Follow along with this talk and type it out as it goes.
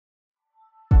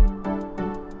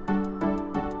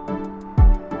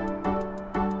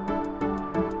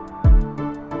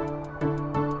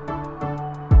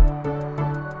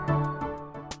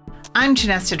I'm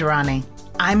Janessa Durrani.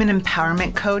 I'm an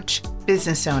empowerment coach,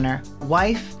 business owner,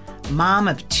 wife, mom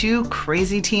of 2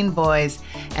 crazy teen boys,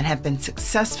 and have been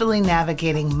successfully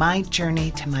navigating my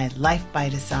journey to my life by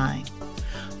design.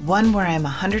 One where I'm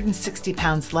 160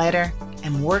 pounds lighter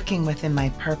and working within my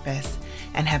purpose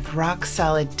and have rock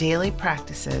solid daily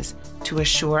practices to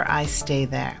assure I stay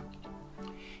there.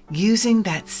 Using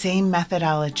that same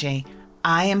methodology,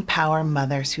 I empower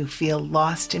mothers who feel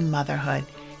lost in motherhood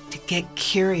to get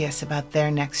curious about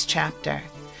their next chapter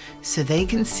so they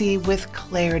can see with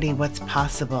clarity what's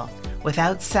possible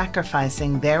without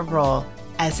sacrificing their role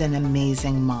as an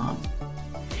amazing mom.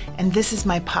 And this is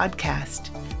my podcast,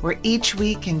 where each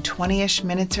week in 20-ish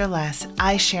minutes or less,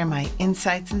 I share my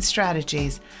insights and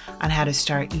strategies on how to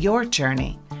start your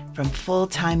journey from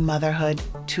full-time motherhood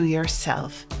to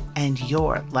yourself and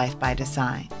your life by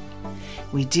design.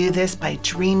 We do this by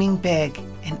dreaming big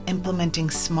and implementing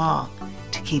small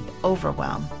to keep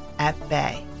overwhelm at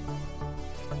bay.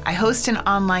 I host an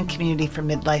online community for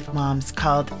midlife moms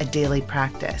called A Daily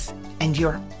Practice, and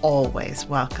you're always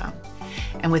welcome.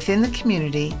 And within the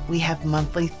community, we have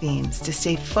monthly themes to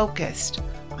stay focused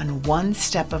on one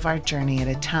step of our journey at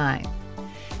a time.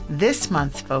 This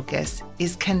month's focus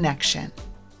is connection.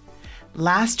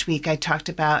 Last week, I talked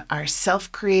about our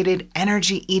self-created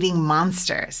energy-eating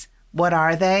monsters. What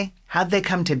are they? How'd they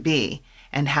come to be?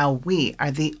 And how we are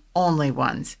the only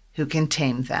ones who can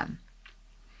tame them.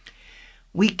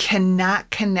 We cannot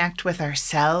connect with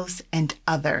ourselves and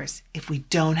others if we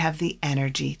don't have the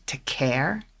energy to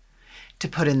care, to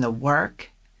put in the work,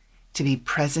 to be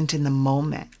present in the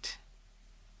moment.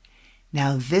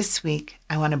 Now, this week,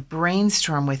 I want to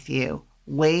brainstorm with you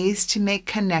ways to make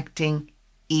connecting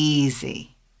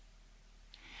easy.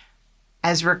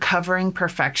 As recovering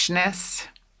perfectionists,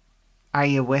 are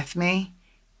you with me?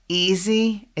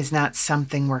 Easy is not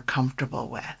something we're comfortable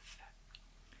with.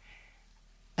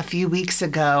 A few weeks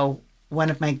ago, one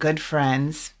of my good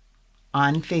friends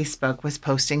on Facebook was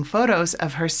posting photos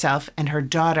of herself and her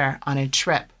daughter on a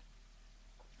trip.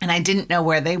 And I didn't know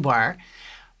where they were,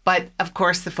 but of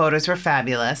course the photos were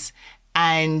fabulous.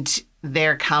 And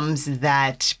there comes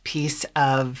that piece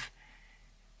of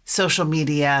social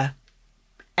media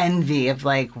envy of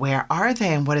like, where are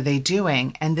they and what are they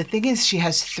doing? And the thing is, she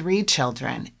has 3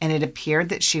 children, and it appeared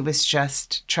that she was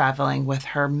just traveling with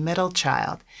her middle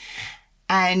child.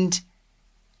 And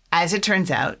as it turns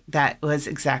out, that was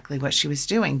exactly what she was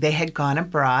doing. They had gone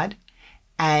abroad,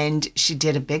 and she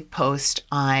did a big post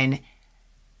on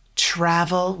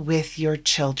travel with your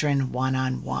children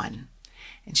one-on-one.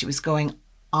 And she was going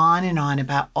on and on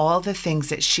about all the things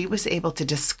that she was able to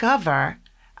discover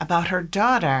about her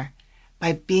daughter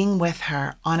by being with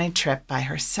her on a trip by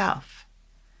herself.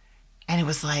 And it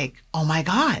was like, oh my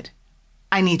God,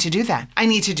 I need to do that. I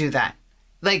need to do that.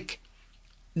 Like,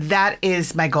 that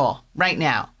is my goal right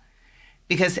now.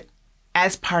 Because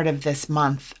as part of this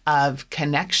month of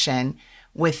connection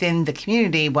within the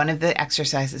community, one of the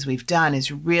exercises we've done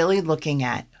is really looking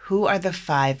at who are the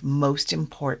 5 most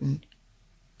important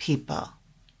people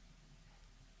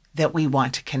that we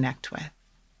want to connect with.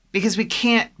 Because we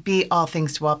can't be all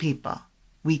things to all people.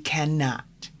 We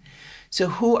cannot. So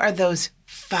who are those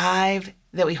 5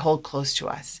 that we hold close to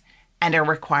us? And our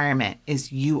requirement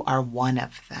is you are one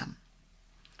of them.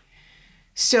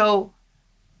 So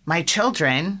my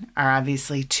children are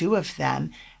obviously 2 of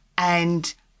them.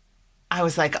 And I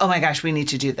was like, oh my gosh, we need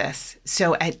to do this.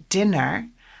 So at dinner,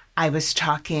 I was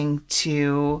talking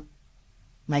to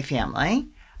my family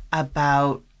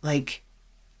about like,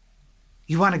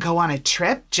 you want to go on a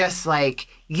trip just like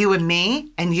you and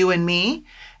me and you and me?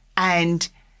 And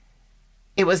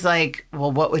it was like,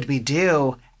 well, what would we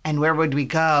do? And where would we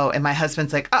go? And my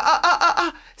husband's like,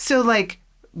 So like,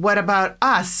 what about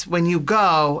us when you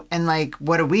go? And like,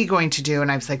 what are we going to do?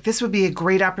 And I was like, this would be a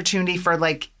great opportunity for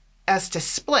like us to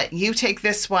split. You take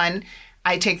this one,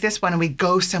 I take this one, and we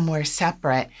go somewhere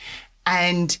separate.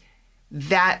 And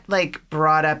that like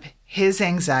brought up his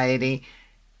anxiety.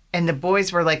 And the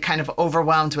boys were like kind of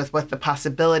overwhelmed with what the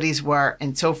possibilities were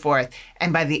and so forth.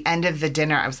 And by the end of the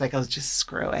dinner, I was like, oh, just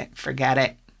screw it. Forget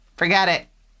it. Forget it.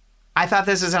 I thought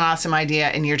this was an awesome idea.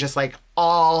 And you're just like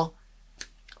all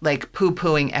like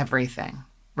poo-pooing everything,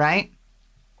 right?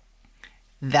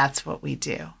 That's what we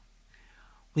do.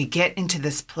 We get into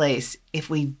this place, if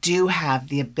we do have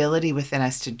the ability within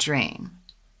us to dream,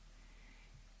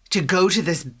 to go to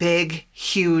this big,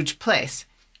 huge place.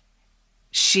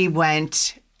 She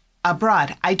went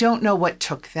abroad. I don't know what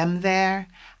took them there.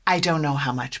 I don't know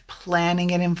how much planning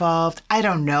it involved. I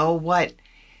don't know what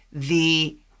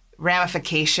the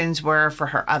ramifications were for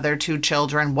her other two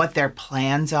children, what their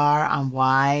plans are on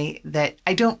why, that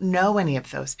I don't know any of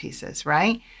those pieces,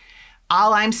 right?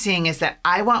 All I'm seeing is that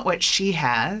I want what she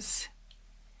has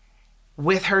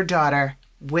with her daughter,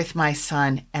 with my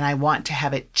son, and I want to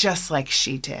have it just like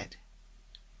she did.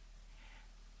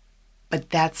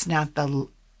 But that's not the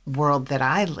world that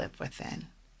I live within.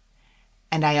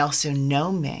 And I also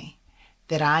know me,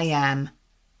 that I am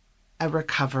a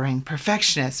recovering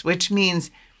perfectionist, which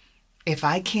means if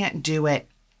I can't do it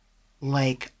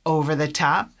like over the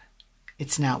top,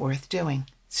 it's not worth doing.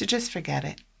 So just forget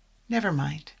it. Never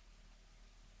mind.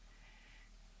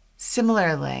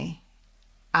 Similarly,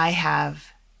 I have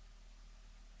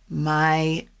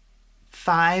my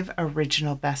 5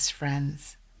 original best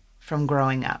friends from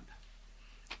growing up.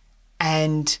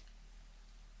 And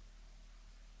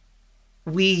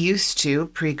we used to,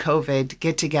 pre-COVID,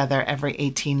 get together every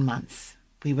 18 months.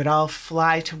 We would all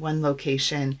fly to one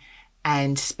location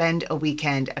and spend a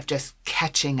weekend of just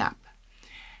catching up.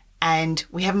 And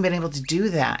we haven't been able to do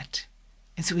that.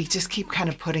 And so we just keep kind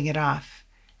of putting it off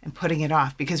and putting it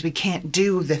off because we can't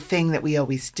do the thing that we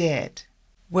always did.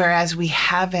 Whereas we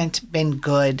haven't been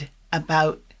good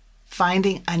about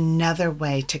finding another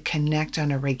way to connect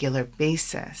on a regular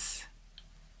basis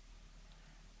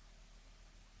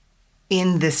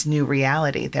in this new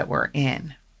reality that we're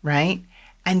in, right?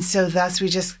 And so thus we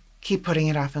just keep putting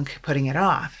it off and putting it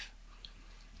off.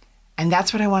 And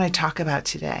that's what I want to talk about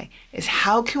today, is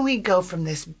how can we go from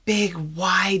this big,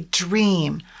 wide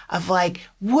dream of like,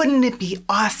 wouldn't it be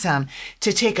awesome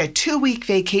to take a 2-week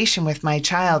vacation with my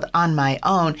child on my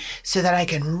own so that I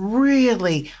can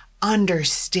really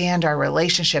understand our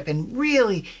relationship and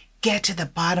really get to the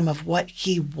bottom of what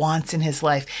he wants in his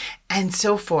life and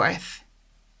so forth.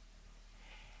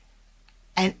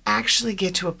 And actually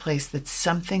get to a place that's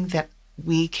something that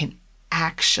we can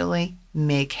actually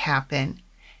make happen.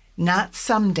 Not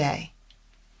someday,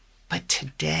 but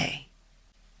today.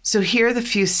 So here are the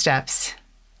few steps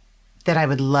that I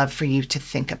would love for you to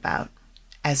think about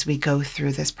as we go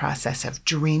through this process of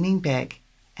dreaming big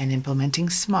and implementing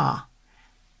small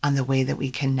on the way that we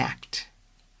connect.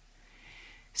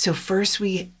 So first,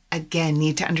 we again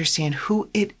need to understand who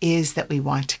it is that we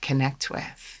want to connect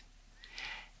with.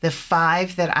 The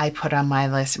 5 that I put on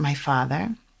my list: my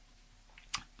father,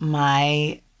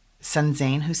 my son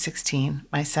Zane, who's 16,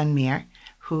 my son Mir,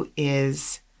 who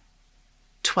is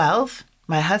 12,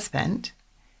 my husband,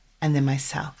 and then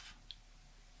myself.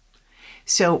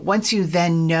 So once you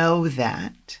then know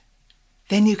that,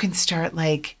 then you can start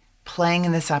like playing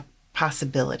in this up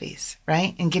possibilities,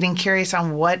 right? And getting curious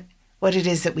on what it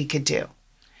is that we could do.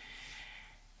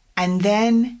 And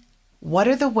then what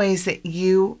are the ways that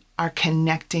you are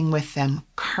connecting with them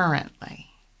currently?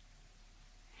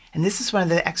 And this is one of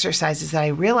the exercises that I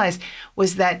realized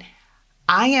was that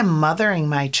I am mothering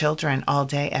my children all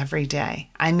day, every day.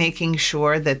 I'm making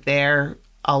sure that they're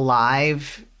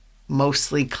alive,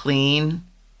 mostly clean,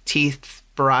 teeth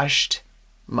brushed,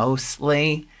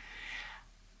 mostly.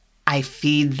 I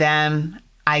feed them,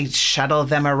 I shuttle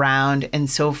them around, and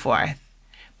so forth.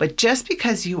 But just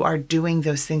because you are doing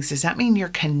those things does not mean you're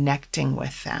connecting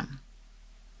with them.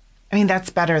 I mean, that's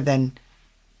better than,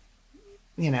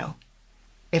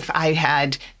 if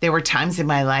there were times in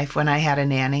my life when I had a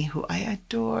nanny who I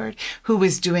adored, who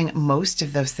was doing most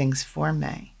of those things for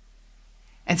me.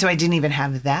 And so I didn't even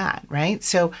have that, right?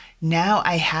 So now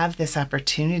I have this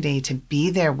opportunity to be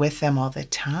there with them all the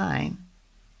time.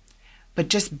 But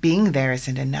just being there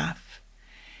isn't enough.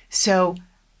 So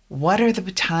what are the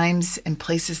times and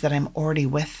places that I'm already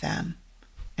with them?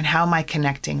 And how am I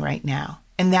connecting right now?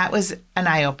 And that was an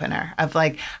eye-opener of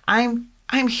like, I'm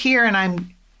here and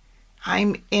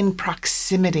I'm in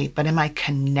proximity, but am I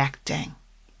connecting?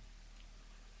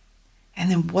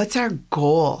 And then what's our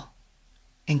goal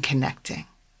in connecting?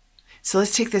 So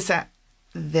let's take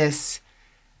this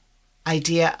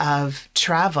idea of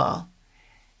travel.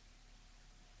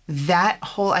 That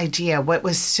whole idea, what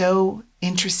was so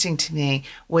interesting to me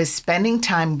was spending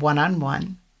time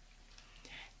one-on-one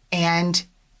and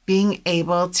being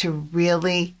able to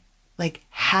really like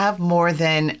have more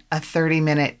than a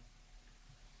 30-minute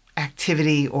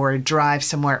activity or a drive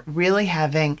somewhere, really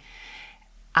having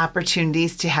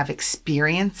opportunities to have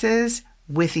experiences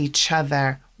with each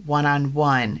other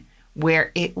one-on-one,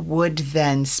 where it would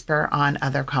then spur on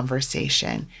other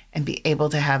conversation and be able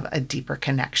to have a deeper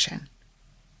connection.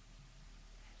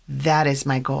 That is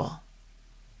my goal.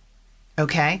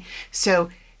 Okay? So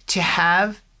to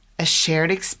have a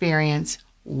shared experience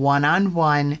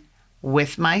one-on-one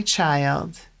with my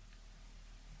child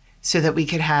so that we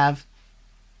could have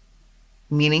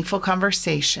meaningful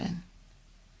conversation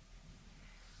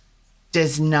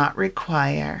does not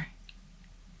require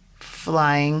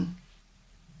flying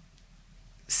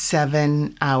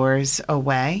 7 hours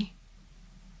away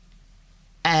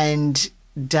and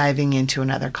diving into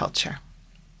another culture.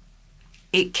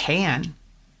 It can,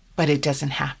 but it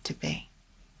doesn't have to be.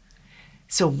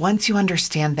 So once you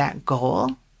understand that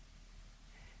goal,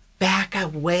 back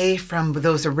away from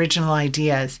those original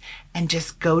ideas and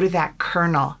just go to that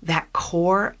kernel, that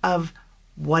core of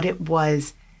what it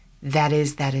was that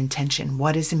is that intention,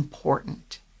 what is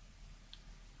important.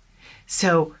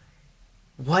 So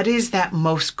what is that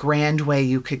most grand way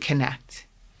you could connect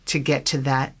to get to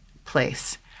that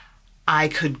place? I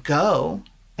could go,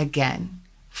 again,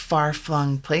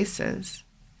 far-flung places,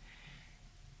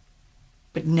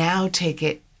 but now take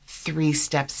it 3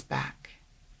 steps back.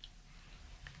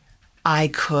 I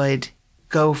could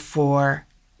go for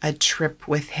a trip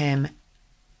with him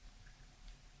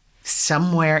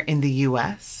somewhere in the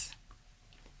U.S.,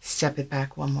 step it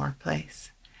back one more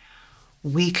place.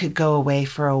 We could go away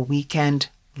for a weekend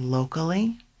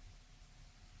locally,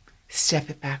 step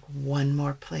it back one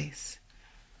more place.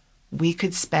 We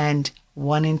could spend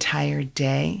one entire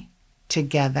day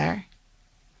together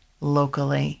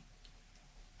locally,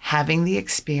 having the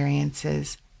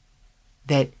experiences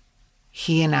that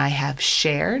he and I have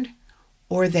shared,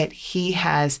 or that he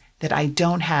has that I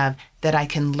don't have, that I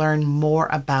can learn more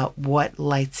about what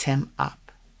lights him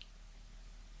up.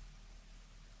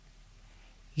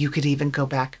 You could even go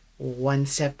back one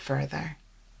step further,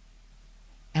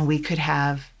 and we could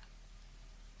have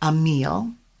a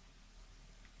meal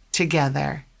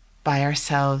together by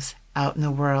ourselves out in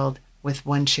the world with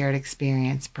one shared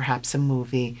experience, perhaps a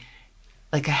movie,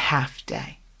 like a half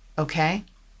day, okay?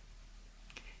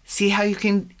 See how you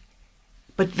can,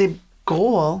 but the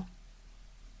goal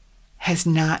has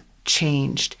not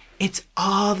changed. It's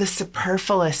all the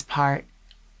superfluous part,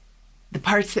 the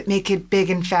parts that make it big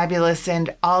and fabulous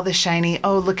and all the shiny,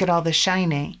 oh, look at all the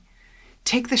shiny.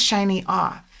 Take the shiny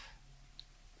off.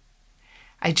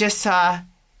 I just saw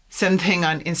something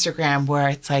on Instagram where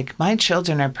it's like, my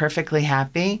children are perfectly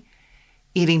happy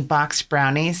eating boxed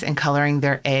brownies and coloring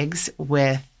their eggs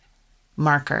with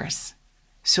markers.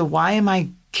 So why am I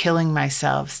killing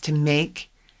myself to make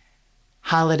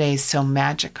holidays so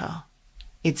magical?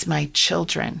 It's my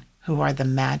children who are the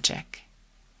magic.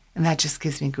 And that just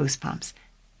gives me goosebumps.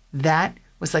 That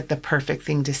was like the perfect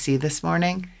thing to see this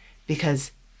morning,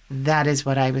 because that is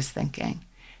what I was thinking.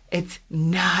 It's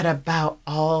not about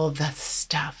all the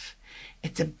stuff.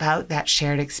 It's about that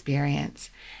shared experience.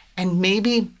 And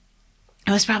maybe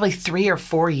it was probably 3 or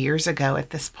 4 years ago at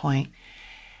this point.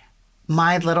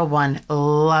 My little one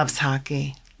loves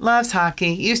hockey,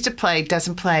 used to play,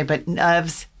 doesn't play, but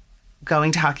loves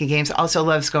going to hockey games, also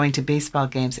loves going to baseball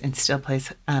games and still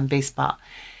plays baseball.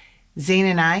 Zane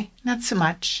and I, not so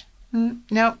much.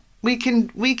 No, we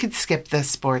could skip the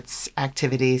sports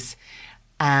activities.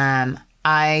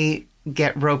 I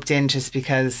get roped in just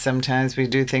because sometimes we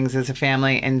do things as a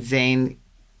family, and Zane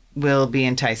will be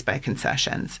enticed by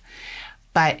concessions.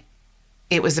 But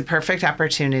it was a perfect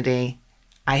opportunity.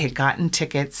 I had gotten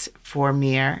tickets for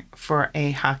Mir for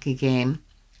a hockey game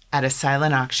at a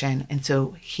silent auction. And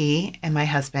so he and my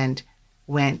husband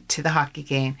went to the hockey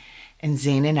game, and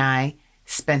Zane and I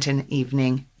spent an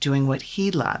evening doing what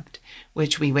he loved,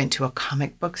 which we went to a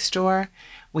comic book store.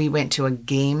 We went to a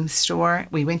game store.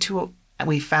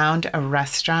 We found a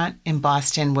restaurant in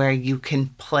Boston where you can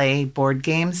play board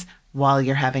games while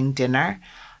you're having dinner.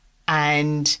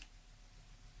 And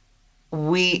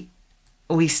we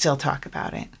still talk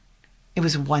about it. It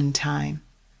was one time,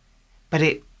 but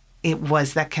it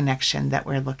was that connection that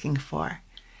we're looking for.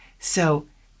 So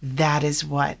that is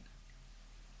what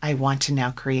I want to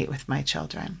now create with my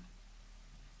children.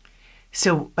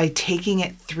 So by taking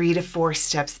it 3 to 4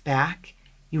 steps back,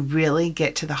 you really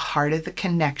get to the heart of the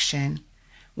connection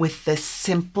with the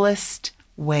simplest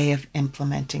way of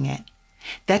implementing it.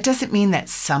 That doesn't mean that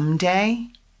someday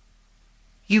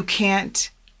you can't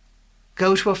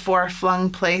go to a far-flung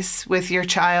place with your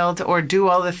child or do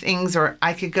all the things, or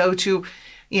I could go to,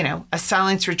 a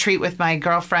silence retreat with my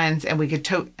girlfriends and we could,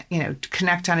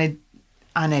 connect on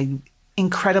a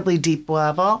incredibly deep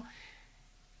level.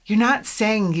 You're not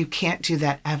saying you can't do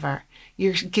that ever.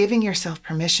 You're giving yourself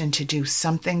permission to do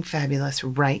something fabulous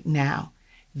right now.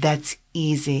 That's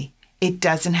easy. It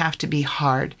doesn't have to be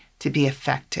hard to be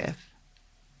effective.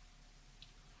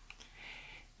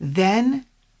 Then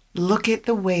look at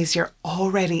the ways you're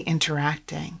already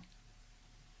interacting,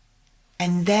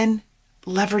 and then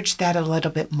leverage that a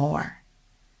little bit more.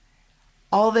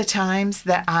 All the times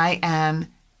that I am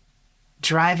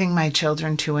driving my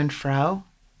children to and fro,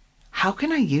 how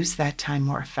can I use that time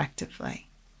more effectively?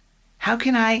 How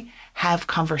can I have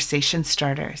conversation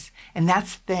starters? And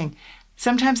that's the thing.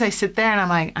 Sometimes I sit there and I'm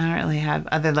like, I don't really have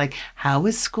other like, how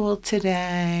was school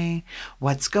today?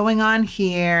 What's going on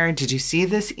here? Did you see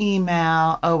this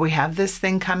email? Oh, we have this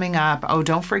thing coming up. Oh,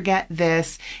 don't forget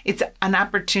this. It's an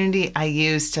opportunity I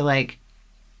use to like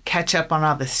catch up on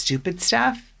all the stupid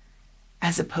stuff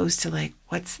as opposed to like,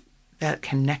 what's the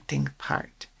connecting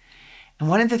part? And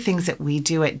one of the things that we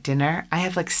do at dinner, I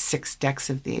have like 6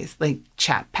 decks of these, like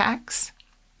chat packs.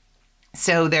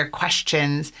 So they're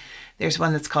questions. There's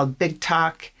one that's called Big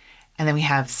Talk, and then we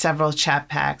have several chat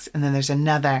packs, and then there's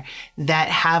another that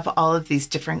have all of these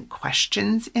different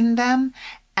questions in them,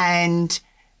 and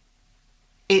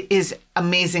it is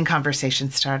amazing conversation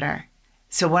starter.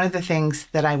 So one of the things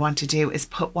that I want to do is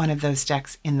put one of those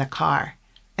decks in the car,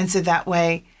 and so that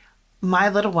way, my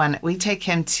little one, we take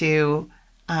him to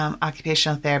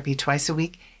occupational therapy twice a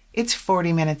week. It's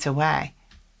 40 minutes away.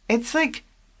 It's like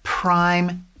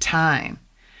prime time.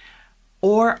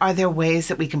 Or are there ways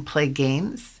that we can play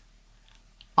games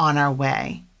on our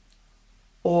way?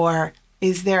 Or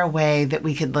is there a way that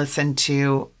we could listen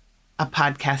to a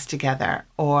podcast together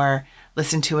or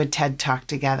listen to a TED Talk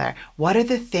together? What are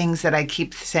the things that I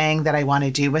keep saying that I want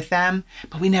to do with them,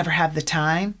 but we never have the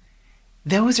time?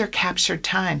 Those are captured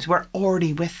times. We're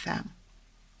already with them.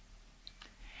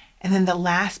 And then the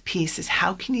last piece is,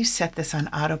 how can you set this on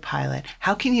autopilot?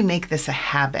 How can you make this a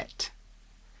habit?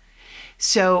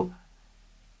 So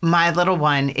my little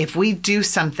one, if we do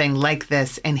something like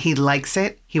this and he likes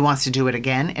it, he wants to do it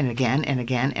again and again and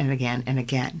again and again and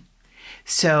again.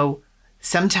 So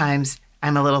sometimes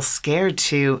I'm a little scared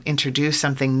to introduce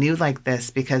something new like this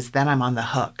because then I'm on the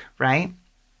hook, right?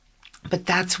 But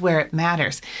that's where it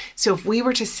matters. So if we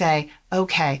were to say,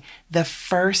 okay, the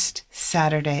first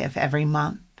Saturday of every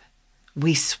month,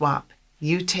 we swap.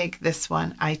 You take this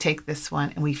one, I take this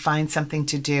one, and we find something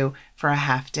to do for a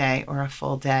half day or a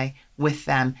full day with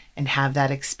them and have that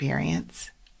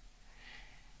experience.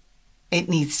 It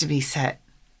needs to be set.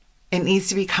 It needs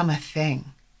to become a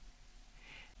thing.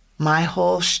 My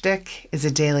whole shtick is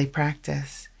a daily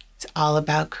practice. It's all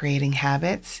about creating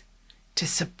habits to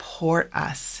support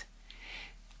us.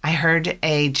 I heard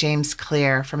a James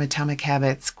Clear from Atomic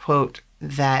Habits quote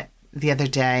that the other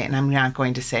day, and I'm not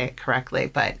going to say it correctly,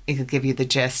 but it'll give you the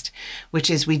gist, which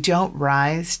is, we don't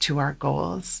rise to our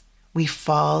goals. We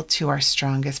fall to our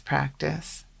strongest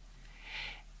practice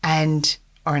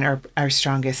or in our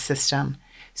strongest system.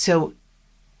 So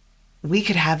we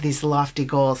could have these lofty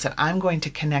goals that I'm going to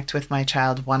connect with my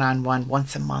child one-on-one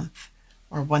once a month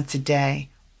or once a day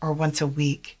or once a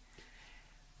week.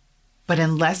 But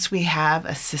unless we have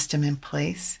a system in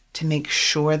place to make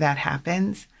sure that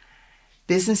happens,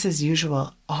 business as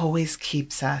usual always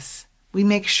keeps us. We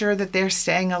make sure that they're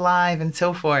staying alive and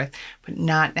so forth, but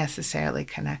not necessarily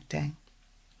connecting.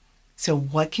 So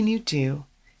what can you do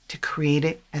to create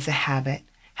it as a habit?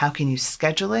 How can you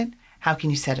schedule it? How can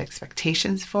you set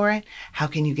expectations for it? How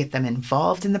can you get them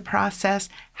involved in the process?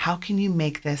 How can you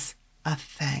make this a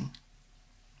thing?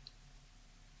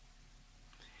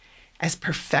 As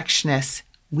perfectionists,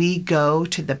 we go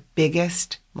to the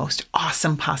biggest, most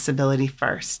awesome possibility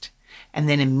first, and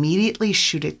then immediately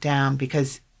shoot it down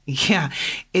because, yeah,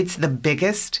 it's the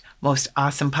biggest, most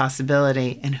awesome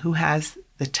possibility, and who has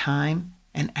the time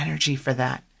and energy for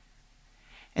that?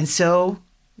 And so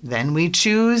then we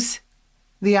choose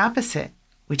the opposite,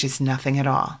 which is nothing at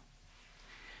all.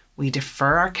 We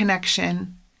defer our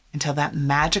connection until that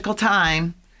magical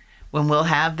time when we'll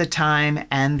have the time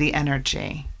and the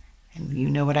energy. And you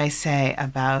know what I say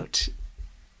about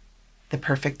the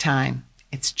perfect time.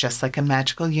 It's just like a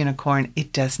magical unicorn.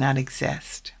 It does not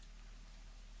exist.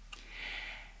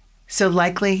 So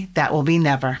likely that will be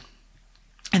never.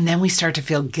 And then we start to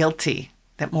feel guilty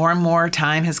that more and more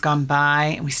time has gone by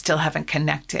and we still haven't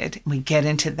connected. And we get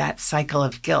into that cycle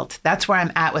of guilt. That's where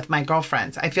I'm at with my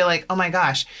girlfriends. I feel like, oh my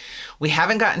gosh, we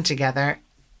haven't gotten together.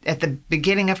 At the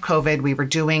beginning of COVID, we were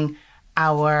doing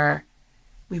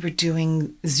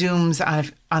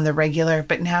Zooms on the regular,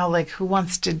 but now, like, who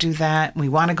wants to do that? We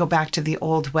want to go back to the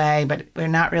old way, but we're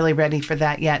not really ready for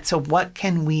that yet. So what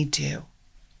can we do?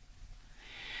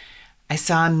 I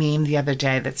saw a meme the other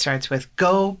day that starts with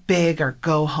go big or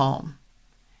go home.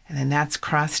 And then that's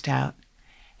crossed out.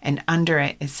 And under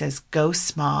it, it says go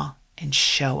small and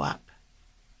show up.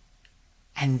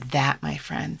 And that, my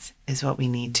friends, is what we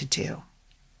need to do.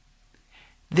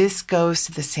 This goes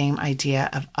to the same idea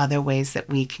of other ways that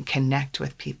we can connect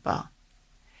with people.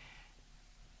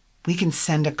 We can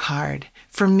send a card.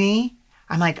 For me,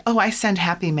 I'm like, oh, I send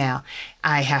happy mail.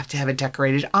 I have to have a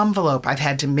decorated envelope. I've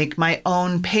had to make my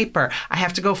own paper. I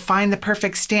have to go find the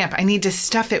perfect stamp. I need to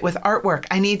stuff it with artwork.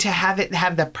 I need to have it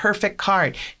have the perfect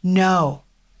card. No,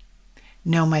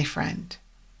 my friend.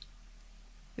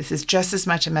 This is just as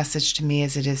much a message to me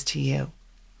as it is to you.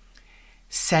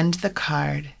 Send the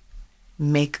card,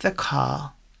 make the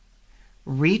call,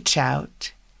 reach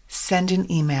out, send an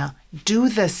email. Do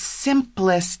the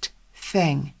simplest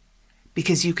thing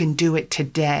because you can do it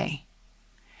today,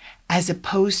 as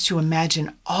opposed to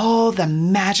imagine all the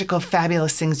magical,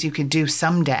 fabulous things you could do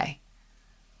someday,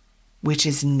 which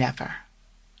is never.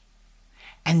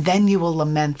 And then you will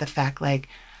lament the fact like,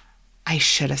 I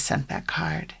should have sent that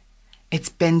card. It's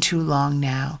been too long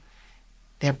now.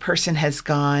 Their person has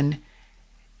gone.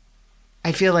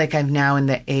 I feel like I'm now in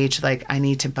the age like I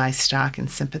need to buy stock in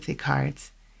sympathy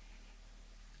cards.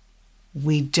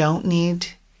 We don't need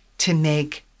to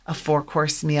make a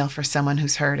 4-course meal for someone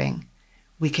who's hurting.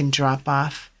 We can drop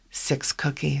off 6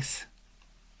 cookies.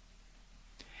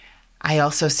 I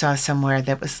also saw somewhere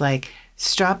that was like,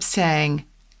 stop saying,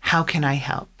 how can I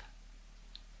help?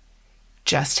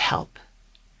 Just help.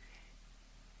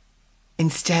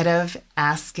 Instead of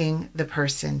asking the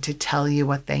person to tell you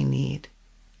what they need,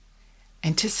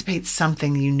 anticipate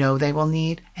something you know they will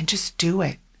need and just do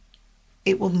it.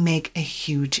 It will make a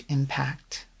huge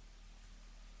impact.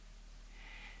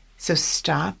 So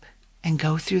stop and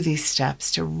go through these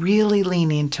steps to really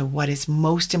lean into what is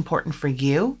most important for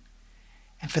you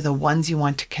and for the ones you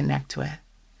want to connect with.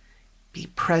 Be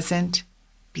present,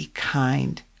 be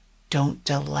kind, don't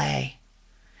delay.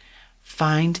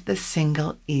 Find the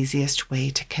single easiest way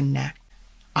to connect.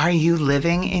 Are you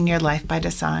living in your life by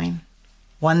design?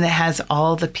 One that has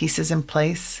all the pieces in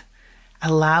place,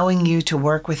 allowing you to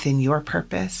work within your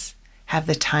purpose, have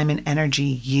the time and energy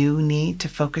you need to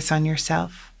focus on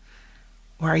yourself?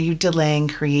 Or are you delaying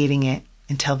creating it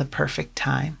until the perfect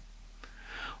time?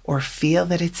 Or feel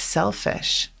that it's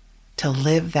selfish to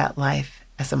live that life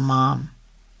as a mom?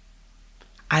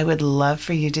 I would love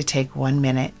for you to take 1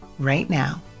 minute right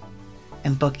now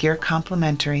and book your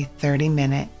complimentary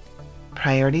 30-minute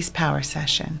Priorities Power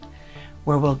Session,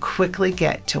 where we'll quickly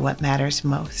get to what matters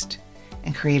most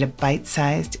and create a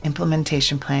bite-sized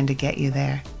implementation plan to get you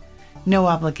there. No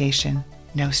obligation,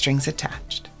 no strings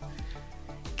attached.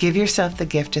 Give yourself the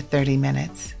gift of 30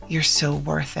 minutes. You're so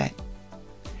worth it.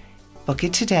 Book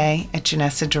it today at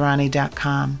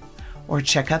JanessaDurrani.com or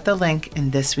check out the link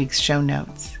in this week's show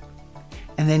notes.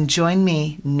 And then join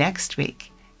me next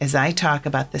week as I talk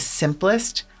about the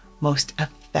simplest, most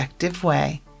effective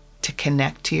way to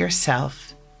connect to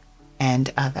yourself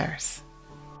and others.